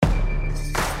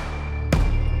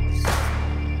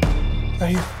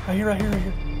Right here. Right here, right here, right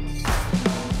here.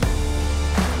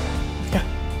 Yeah.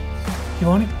 You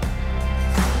want it?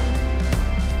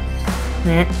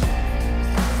 Yeah.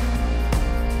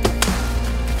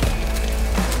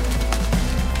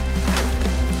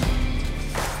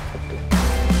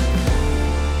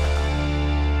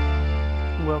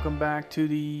 Welcome back to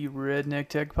the Redneck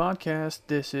Tech Podcast.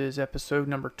 This is episode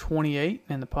number 28,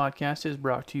 and the podcast is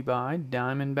brought to you by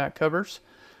Diamondback Covers.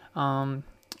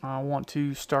 I want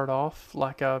to start off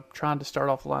like I've tried to start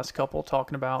off the last couple,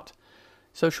 talking about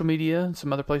social media and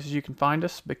some other places you can find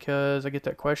us, because I get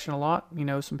that question a lot. You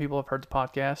know, some people have heard the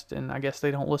podcast, and I guess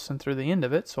they don't listen through the end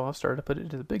of it, so I've started to put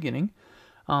it to the beginning.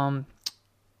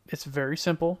 It's very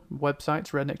simple.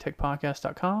 Website's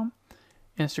rednecktechpodcast.com.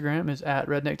 Instagram is at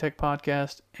Redneck Tech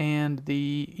Podcast, and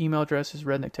the email address is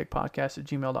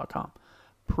rednecktechpodcast@gmail.com.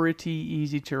 Pretty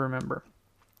easy to remember.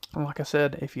 And like I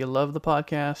said, if you love the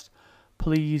podcast,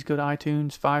 please go to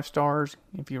iTunes, 5 stars.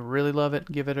 If you really love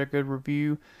it, give it a good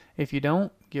review. If you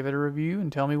don't, give it a review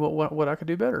and tell me what I could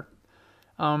do better.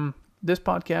 This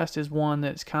podcast is one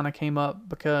that's kind of came up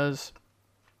because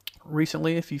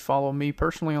recently, if you follow me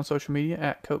personally on social media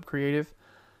at Cope Creative,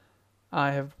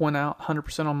 I have went out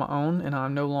 100% on my own, and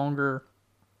I'm no longer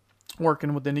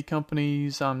working with any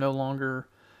companies. I'm no longer,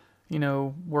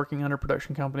 working under a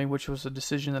production company, which was a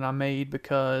decision that I made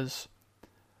because,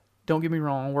 don't get me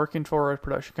wrong, working for a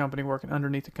production company, working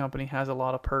underneath a company has a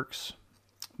lot of perks.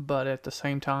 But at the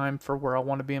same time, for where I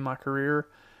want to be in my career,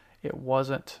 it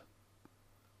wasn't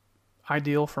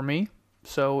ideal for me.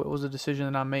 So it was a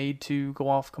decision that I made to go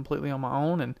off completely on my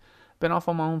own, and been off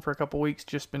on my own for a couple of weeks,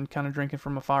 just been kind of drinking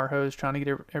from a fire hose, trying to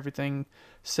get everything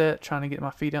set, trying to get my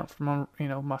feet out from,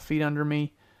 my feet under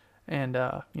me, and,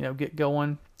 get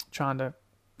going, trying to,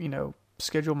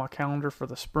 schedule my calendar for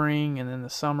the spring and then the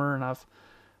summer. And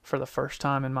for the first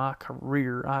time in my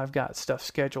career, I've got stuff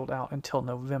scheduled out until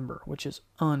November, which is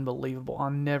unbelievable. I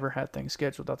never had things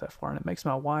scheduled out that far, and it makes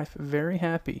my wife very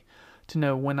happy to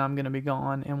know when I'm going to be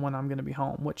gone and when I'm going to be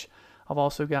home, which I've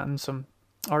also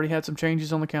already had some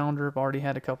changes on the calendar. I've already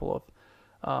had a couple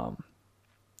of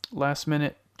last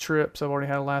minute trips. I've already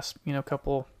had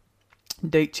couple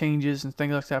date changes and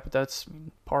things like that, but that's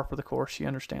par for the course. She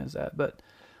understands that. But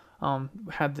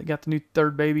got the new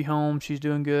third baby home. She's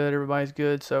doing good. Everybody's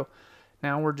good. So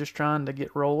now we're just trying to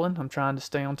get rolling. I'm trying to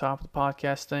stay on top of the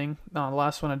podcast thing. The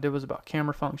last one I did was about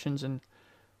camera functions, and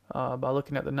by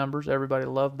looking at the numbers, everybody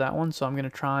loved that one. So I'm going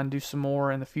to try and do some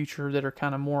more in the future that are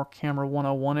kind of more camera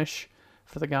 101-ish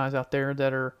for the guys out there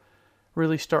that are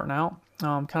really starting out.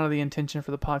 Kind of the intention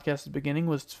for the podcast at the beginning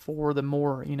was for the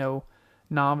more,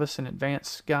 novice and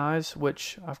advanced guys,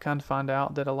 which I've kind of found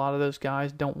out that a lot of those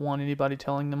guys don't want anybody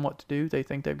telling them what to do. They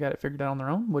think they've got it figured out on their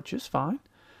own, which is fine.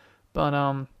 But,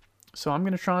 so I'm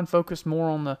going to try and focus more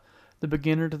on the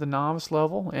beginner to the novice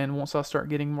level. And once I start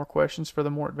getting more questions for the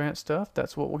more advanced stuff,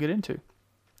 that's what we'll get into.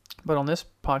 But on this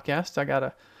podcast, I got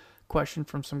a question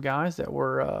from some guys that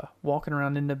were walking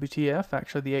around NWTF,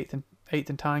 actually the 8th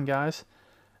and Tyne guys,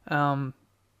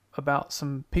 about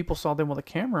some people saw them with a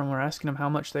camera and were asking them how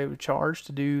much they would charge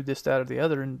to do this, that, or the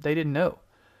other, and they didn't know.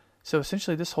 So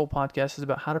essentially this whole podcast is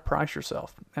about how to price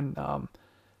yourself, and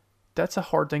that's a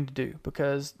hard thing to do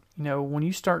because, when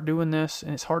you start doing this,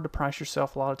 and it's hard to price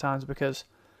yourself a lot of times because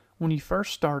when you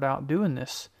first start out doing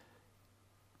this,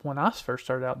 when I first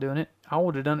started out doing it, I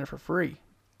would have done it for free.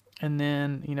 And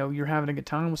then, you're having a good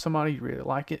time with somebody, you really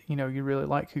like it, you really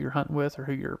like who you're hunting with or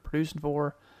who you're producing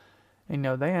for. And,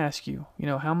 they ask you,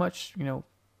 how much,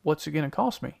 what's it going to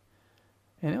cost me?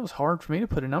 And it was hard for me to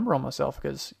put a number on myself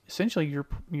because essentially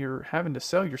you're having to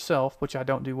sell yourself, which I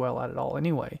don't do well at all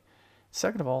anyway.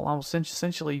 Second of all, I was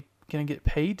essentially going to get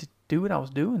paid to do what I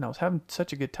was doing. I was having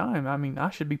such a good time. I mean, I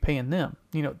should be paying them.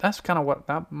 That's kind of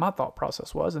what my thought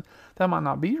process was. And that might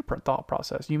not be your thought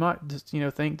process. You might just,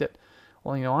 think that,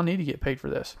 well, I need to get paid for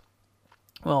this.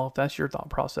 Well, if that's your thought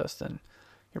process, then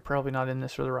you're probably not in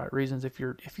this for the right reasons. If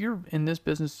you're in this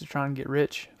business to try and get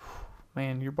rich,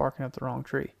 man, you're barking up the wrong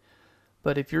tree.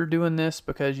 But if you're doing this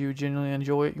because you genuinely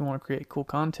enjoy it, you want to create cool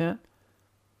content,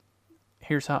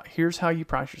 here's how you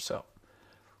price yourself.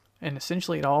 And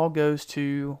essentially it all goes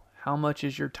to how much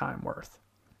is your time worth.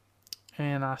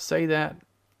 And I say that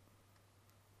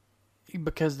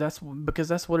because that's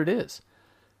what it is.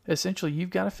 Essentially, you've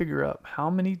got to figure out how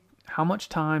much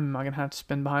time am I going to have to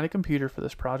spend behind a computer for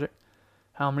this project?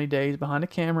 How many days behind a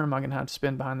camera am I going to have to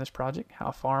spend behind this project?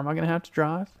 How far am I going to have to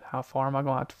drive? How far am I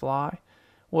going to have to fly?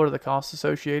 What are the costs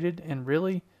associated? And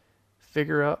really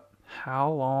figure out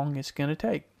how long it's going to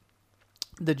take.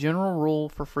 The general rule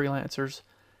for freelancers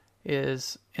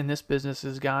is, in this business,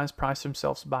 is guys price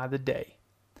themselves by the day.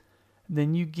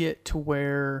 then you get to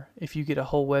where if you get a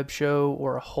whole web show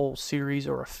or a whole series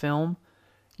or a film,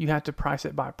 you have to price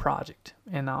it by project.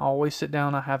 And I always sit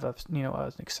down, I have an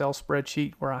Excel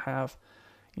spreadsheet where I have,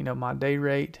 my day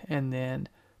rate and then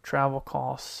travel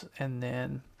costs, and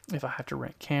then if I have to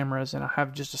rent cameras, and I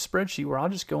have just a spreadsheet where I'll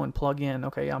just go and plug in,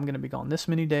 okay, I'm going to be gone this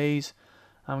many days.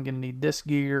 I'm going to need this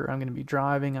gear. I'm going to be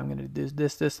driving. I'm going to do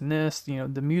this, and this,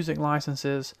 the music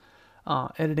licenses,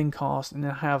 editing costs, and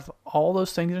then I have all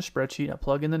those things in a spreadsheet. I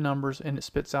plug in the numbers and it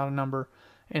spits out a number,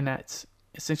 and that's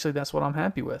what I'm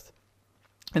happy with.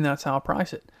 And that's how I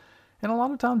price it. And a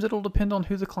lot of times it'll depend on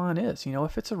who the client is.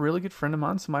 If it's a really good friend of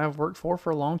mine, somebody I've worked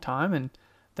for a long time, and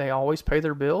they always pay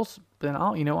their bills, then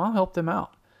I'll help them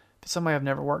out. If it's somebody I've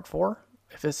never worked for,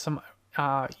 if it's somebody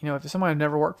I've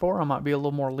never worked for, I might be a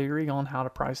little more leery on how to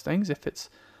price things. If it's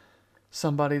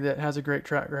somebody that has a great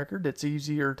track record, it's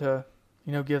easier to,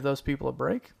 give those people a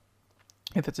break.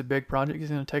 If it's a big project,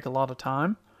 it's going to take a lot of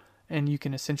time, and you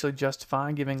can essentially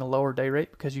justify giving a lower day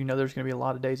rate because there's going to be a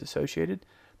lot of days associated.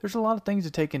 There's a lot of things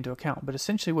to take into account, but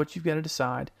essentially what you've got to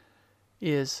decide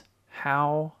is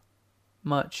how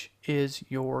much is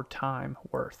your time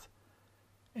worth.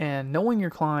 And knowing your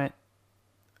client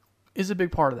is a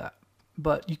big part of that,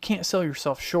 but you can't sell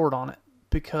yourself short on it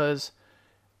because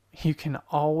you can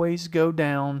always go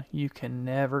down. You can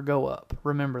never go up.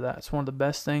 Remember that. It's one of the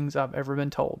best things I've ever been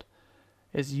told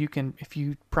is if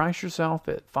you price yourself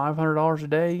at $500 a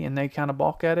day and they kind of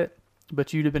balk at it,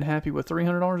 but you'd have been happy with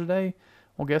 $300 a day.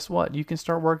 Well, guess what? You can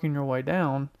start working your way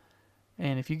down.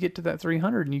 And if you get to that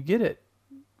 300 and you get it,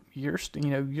 you're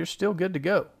still good to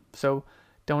go. So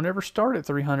don't ever start at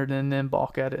 300 and then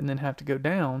balk at it and then have to go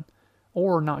down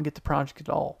or not get the project at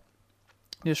all.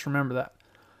 Just remember that.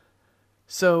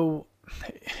 So,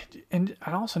 and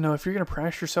I also know if you're going to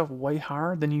price yourself way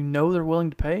higher than they're willing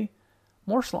to pay,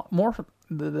 I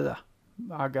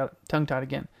got tongue tied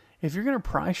again. If you're going to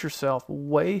price yourself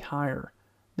way higher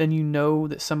than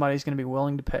that somebody's going to be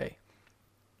willing to pay,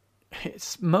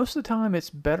 most of the time it's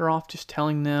better off just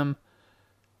telling them,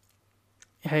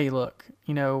 hey, look,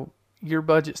 your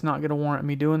budget's not going to warrant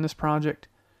me doing this project.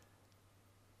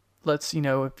 Let's,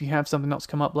 if you have something else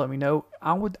come up, let me know.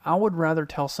 I would rather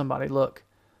tell somebody, look,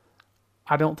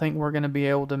 I don't think we're going to be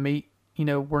able to meet,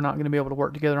 we're not going to be able to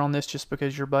work together on this just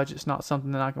because your budget's not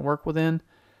something that I can work within,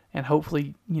 and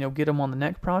hopefully, get them on the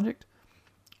next project.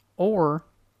 Or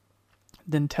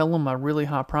then tell them a really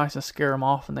high price and scare them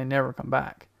off and they never come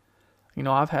back.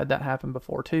 I've had that happen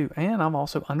before too. And I've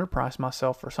also underpriced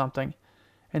myself for something,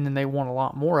 and then they want a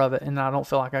lot more of it, and I don't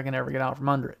feel like I can ever get out from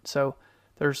under it. So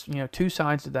there's, two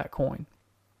sides to that coin.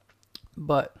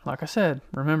 But like I said,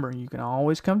 remember, you can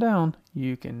always come down.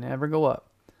 You can never go up.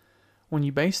 When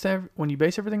you base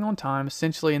everything on time,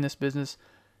 essentially in this business,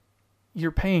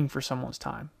 you're paying for someone's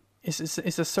time. It's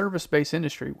a service-based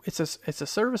industry. It's a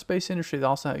service-based industry that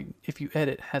also, if you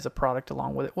edit, has a product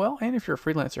along with it. Well, and if you're a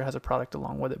freelancer, has a product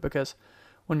along with it, because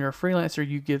when you're a freelancer,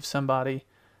 you give somebody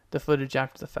the footage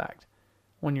after the fact.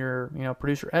 When you're,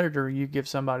 producer editor, you give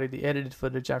somebody the edited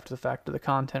footage after the fact, or the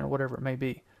content, or whatever it may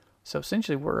be. So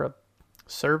essentially, we're a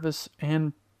service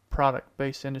and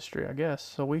product-based industry, I guess.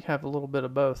 So we have a little bit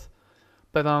of both.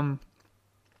 But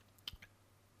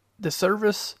the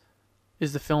service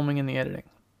is the filming and the editing.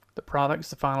 The product is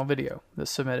the final video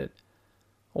that's submitted,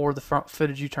 or the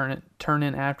footage you turn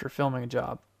in after filming a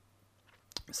job.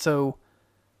 So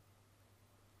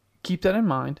keep that in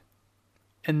mind,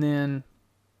 and then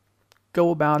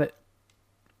go about it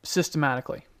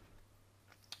systematically.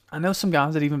 I know some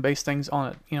guys that even base things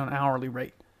on an hourly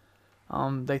rate.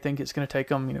 They think it's going to take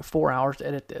them 4 hours to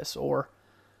edit this, or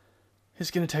it's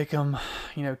going to take them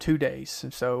 2 days,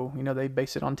 and so they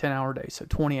base it on 10-hour days, so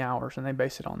 20 hours, and they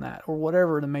base it on that, or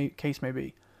whatever the case may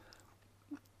be.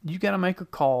 You got to make a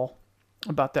call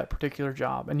about that particular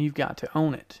job, and you've got to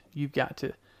own it. You've got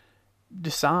to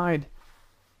decide.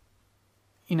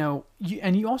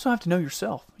 And you also have to know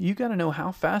yourself. You got to know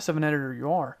how fast of an editor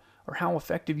you are, or how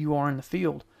effective you are in the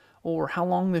field, or how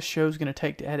long this show's going to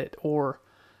take to edit, or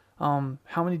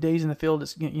how many days in the field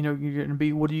you're going to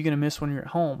be. What are you going to miss when you're at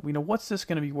home? What's this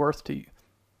going to be worth to you?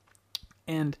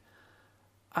 And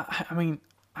I mean,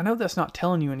 I know that's not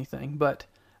telling you anything, but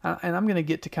and I'm going to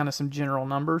get to kind of some general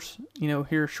numbers,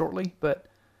 here shortly, but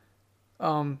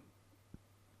the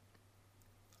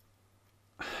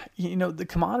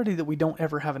commodity that we don't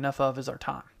ever have enough of is our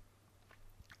time.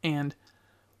 And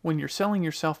when you're selling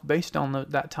yourself based on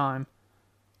that time,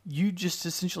 you just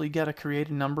essentially got to create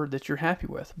a number that you're happy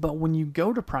with. But when you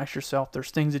go to price yourself,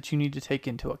 there's things that you need to take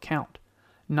into account.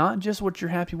 Not just what you're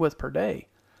happy with per day.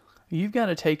 You've got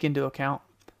to take into account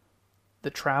the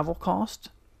travel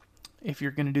cost. if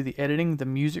you're going to do the editing, the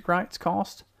music rights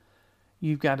cost,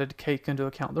 you've got to take into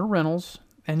account the rentals,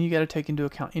 and you got to take into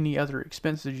account any other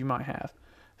expenses you might have.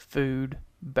 Food,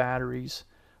 batteries,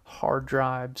 hard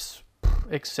drives,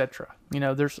 etc.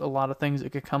 There's a lot of things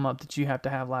that could come up that you have to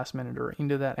have last minute, or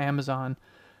into that Amazon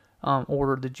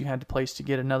order that you had to place to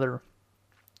get another,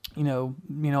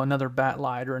 another bat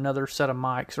light or another set of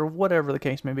mics or whatever the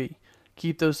case may be.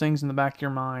 Keep those things in the back of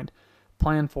your mind.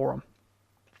 Plan for them.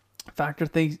 Factor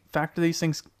these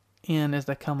things in as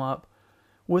they come up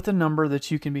with a number that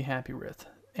you can be happy with.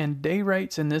 And day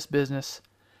rates in this business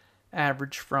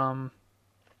average from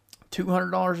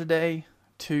 $200 a day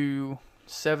to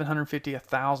 $750,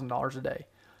 $1,000 a day.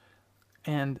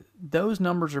 And those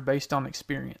numbers are based on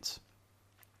experience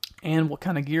and what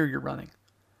kind of gear you're running.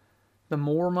 The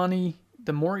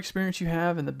more experience you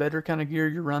have and the better kind of gear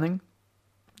you're running,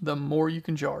 the more you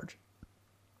can charge.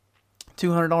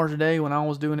 $200 a day, when I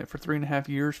was doing it for 3.5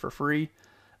 years for free,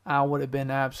 I would have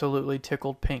been absolutely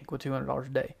tickled pink with $200 a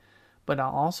day. But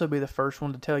I'll also be the first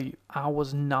one to tell you, I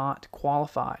was not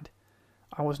qualified.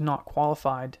 I was not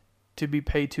qualified to be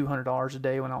paid $200 a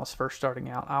day when I was first starting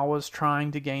out. I was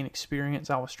trying to gain experience.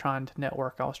 I was trying to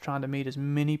network. I was trying to meet as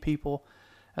many people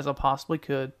as I possibly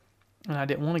could, and I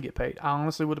didn't want to get paid. I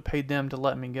honestly would have paid them to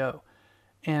let me go.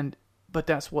 But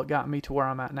that's what got me to where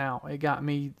I'm at now. It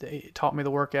taught me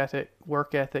the work ethic.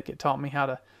 It taught me how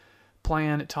to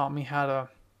plan. It taught me how to,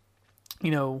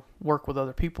 work with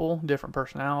other people, different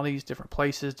personalities, different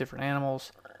places, different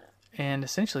animals. And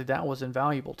essentially that was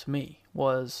invaluable to me,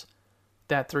 was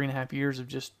that 3.5 years of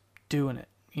just doing it,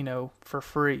 for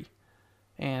free.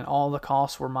 And all the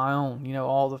costs were my own,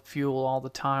 all the fuel, all the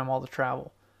time, all the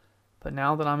travel. But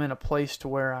now that I'm in a place to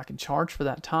where I can charge for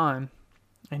that time,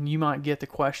 and you might get the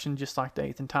question just like the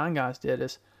 8th and Time guys did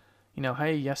is,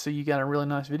 hey, I see you got a really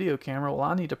nice video camera. Well,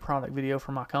 I need a product video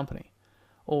for my company.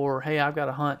 Or, hey, I've got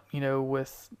a hunt,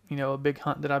 with, a big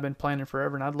hunt that I've been planning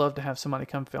forever, and I'd love to have somebody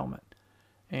come film it.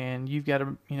 And you've got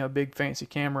a big fancy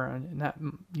camera, and that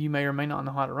you may or may not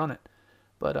know how to run it.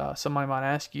 But somebody might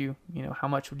ask you, how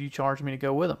much would you charge me to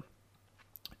go with them?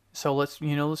 So let's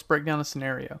break down a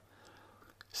scenario.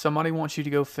 Somebody wants you to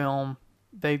go film.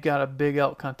 They've got a big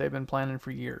elk hunt they've been planning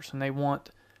for years, and they want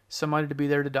somebody to be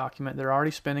there to document. They're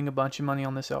already spending a bunch of money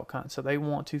on this elk hunt, so they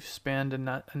want to spend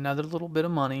another little bit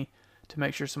of money to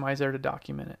make sure somebody's there to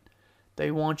document it.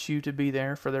 They want you to be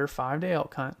there for their 5-day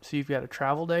elk hunt, so you've got a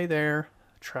travel day there,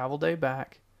 a travel day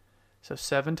back, so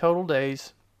 7 total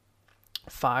days,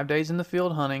 5 days in the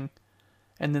field hunting,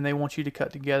 and then they want you to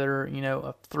cut together,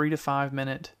 a 3 to 5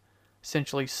 minute,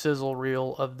 essentially sizzle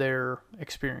reel of their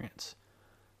experience.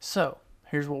 So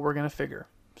here's what we're going to figure.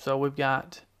 So we've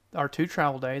got our 2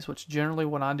 travel days, which generally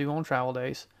what I do on travel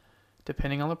days,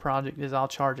 depending on the project, is I'll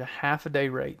charge a half a day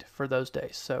rate for those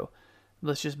days. So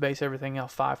let's just base everything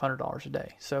off $500 a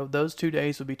day. So those 2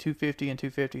 days would be $250 and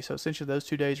 $250. So essentially those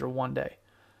 2 days are 1 day.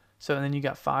 So then you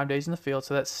got 5 days in the field.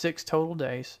 So that's 6 total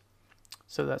days.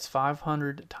 So that's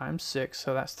 500 times 6.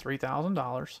 So that's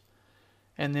 $3,000.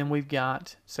 And then we've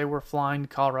got, say we're flying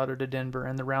Colorado to Denver,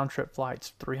 and the round trip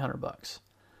flight's $300.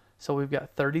 So we've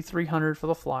got $3,300 for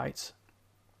the flights.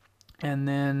 And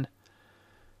then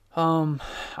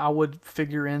I would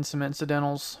figure in some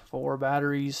incidentals for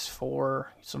batteries,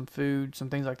 for some food, some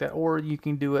things like that. Or you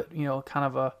can do it, kind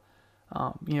of a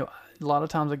lot of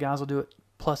times the guys will do it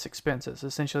plus expenses.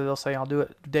 Essentially, they'll say, I'll do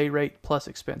it day rate plus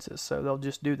expenses. So they'll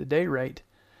just do the day rate,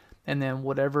 and then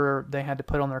whatever they had to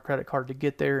put on their credit card to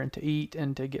get there and to eat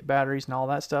and to get batteries and all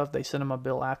that stuff, they send them a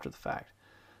bill after the fact.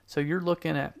 So you're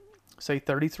looking at, say,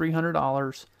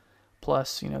 $3,300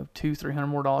 plus, $200-300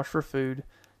 more dollars for food.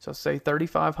 So say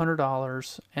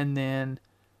 $3,500, and then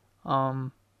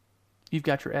you've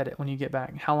got your edit when you get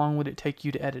back. How long would it take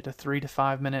you to edit a 3 to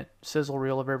 5 minute sizzle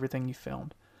reel of everything you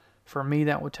filmed? For me,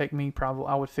 that would take me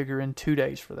I would figure in 2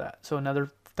 days for that. So another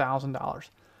 $1,000.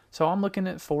 So I'm looking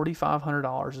at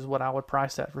 $4,500 is what I would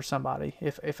price that for somebody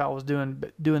if I was doing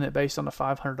it based on a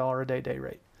 $500 a day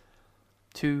rate.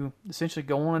 To essentially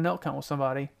go on an elk hunt with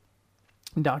somebody,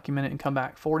 document it, and come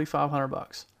back,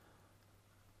 $4,500.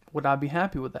 Would I be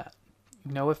happy with that?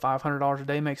 If $500 a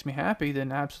day makes me happy,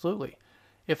 then absolutely.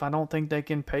 If I don't think they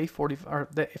can pay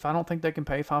if I don't think they can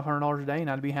pay $500 a day, and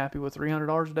I'd be happy with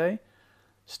 $300 a day,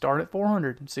 start at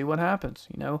 $400 and see what happens.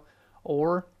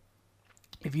 Or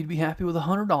if you'd be happy with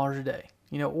 $100 a day,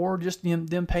 or just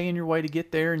them paying your way to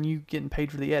get there and you getting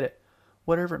paid for the edit,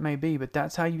 whatever it may be. But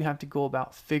that's how you have to go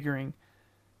about figuring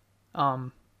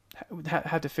that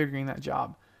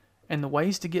job. And the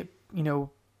ways to get,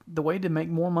 the way to make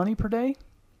more money per day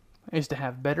is to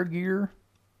have better gear,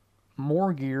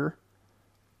 more gear,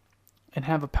 and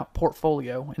have a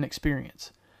portfolio and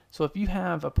experience. So if you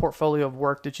have a portfolio of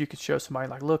work that you could show somebody,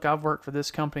 like, look, I've worked for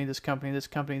this company, this company, this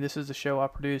company, this is the show I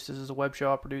produce, this is a web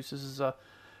show I produce, this is a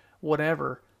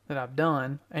whatever that I've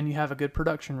done, and you have a good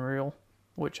production reel,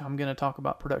 which I'm going to talk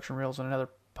about production reels in another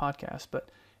podcast, but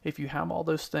if you have all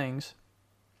those things,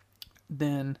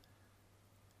 then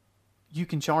you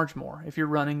can charge more. If you're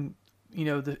running,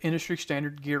 the industry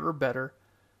standard gear or better,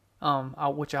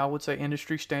 which I would say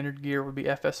industry standard gear would be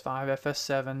FS5,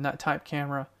 FS7, that type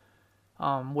camera,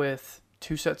 with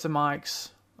 2 sets of mics,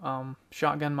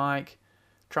 shotgun mic,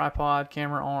 tripod,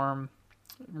 camera arm,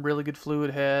 really good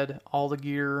fluid head, all the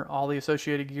gear, all the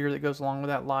associated gear that goes along with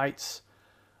that, lights,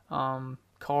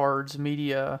 cards,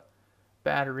 media,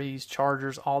 batteries,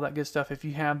 chargers, all that good stuff. If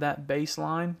you have that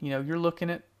baseline, you're looking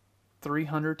at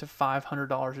 $300 to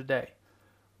 $500 a day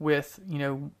with,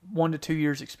 1 to 2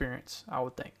 years experience, I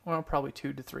would think. Well, probably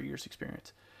 2 to 3 years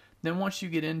experience. Then once you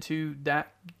get into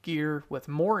that gear with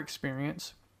more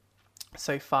experience,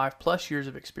 say 5+ years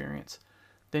of experience,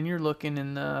 then you're looking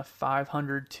in the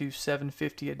 $500 to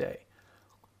 $750 a day.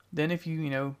 Then if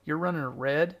you're running a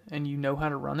Red and you know how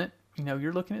to run it,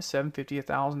 you're looking at $750,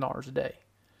 $1,000 a day.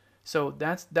 So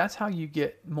that's how you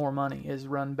get more money, is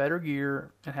run better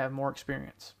gear and have more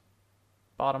experience.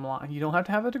 Bottom line, you don't have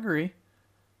to have a degree,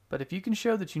 but if you can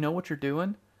show that you know what you're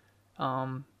doing,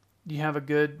 you have a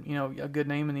good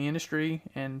name in the industry,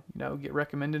 and get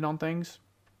recommended on things,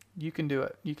 you can do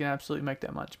it. You can absolutely make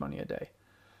that much money a day.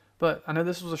 But I know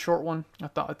this was a short one. I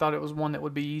thought it was one that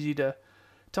would be easy to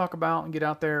talk about and get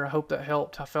out there. I hope that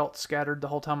helped. I felt scattered the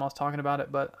whole time I was talking about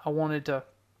it, but I wanted to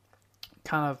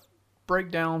kind of break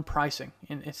down pricing.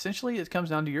 And essentially it comes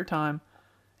down to your time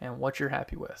and what you're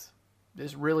happy with.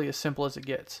 It's really as simple as it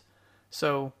gets.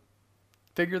 So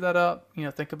figure that up.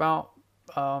 Think about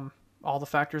all the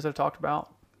factors that I talked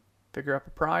about. Figure out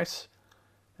a price,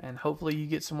 and hopefully you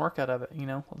get some work out of it.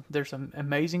 There's some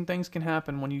amazing things can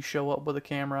happen when you show up with a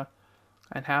camera,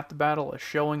 and half the battle is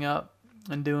showing up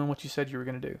and doing what you said you were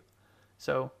going to do.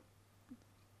 So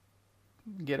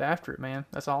get after it, man.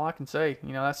 That's all I can say.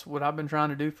 That's what I've been trying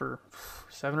to do for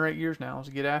 7 or 8 years now, is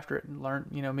get after it and learn,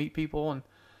 meet people and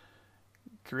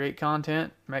create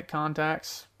content, make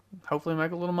contacts, hopefully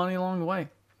make a little money along the way.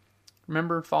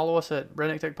 Remember, follow us at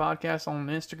Redneck Tech Podcast on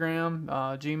Instagram,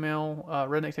 Gmail,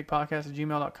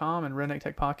 rednecktechpodcast@gmail.com, and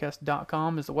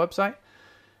rednecktechpodcast.com is the website.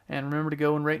 And remember to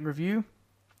go and rate and review.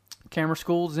 Camera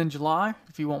School is in July.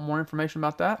 If you want more information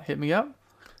about that, hit me up.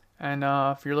 And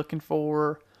if you're looking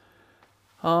for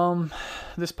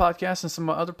this podcast and some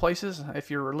other places, if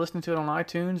you're listening to it on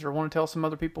iTunes or want to tell some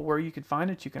other people where you can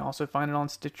find it, you can also find it on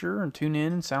Stitcher and TuneIn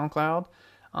and SoundCloud.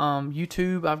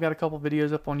 YouTube, I've got a couple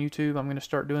videos up on YouTube. I'm going to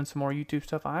start doing some more YouTube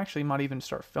stuff. I actually might even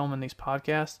start filming these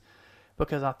podcasts,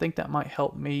 because I think that might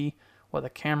help me with a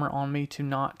camera on me to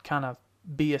not kind of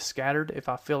be as scattered if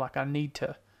I feel like I need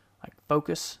to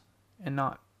focus and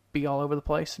not be all over the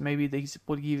place. Maybe these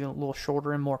would give you a little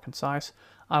shorter and more concise.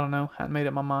 I don't know. Hadn't made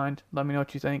up my mind. Let me know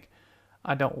what you think.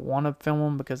 I don't want to film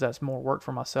them because that's more work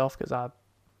for myself, because I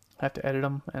have to edit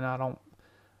them, and I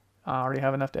already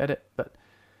have enough to edit. But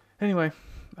anyway,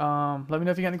 let me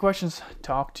know if you got any questions.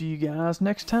 Talk to you guys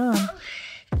next time.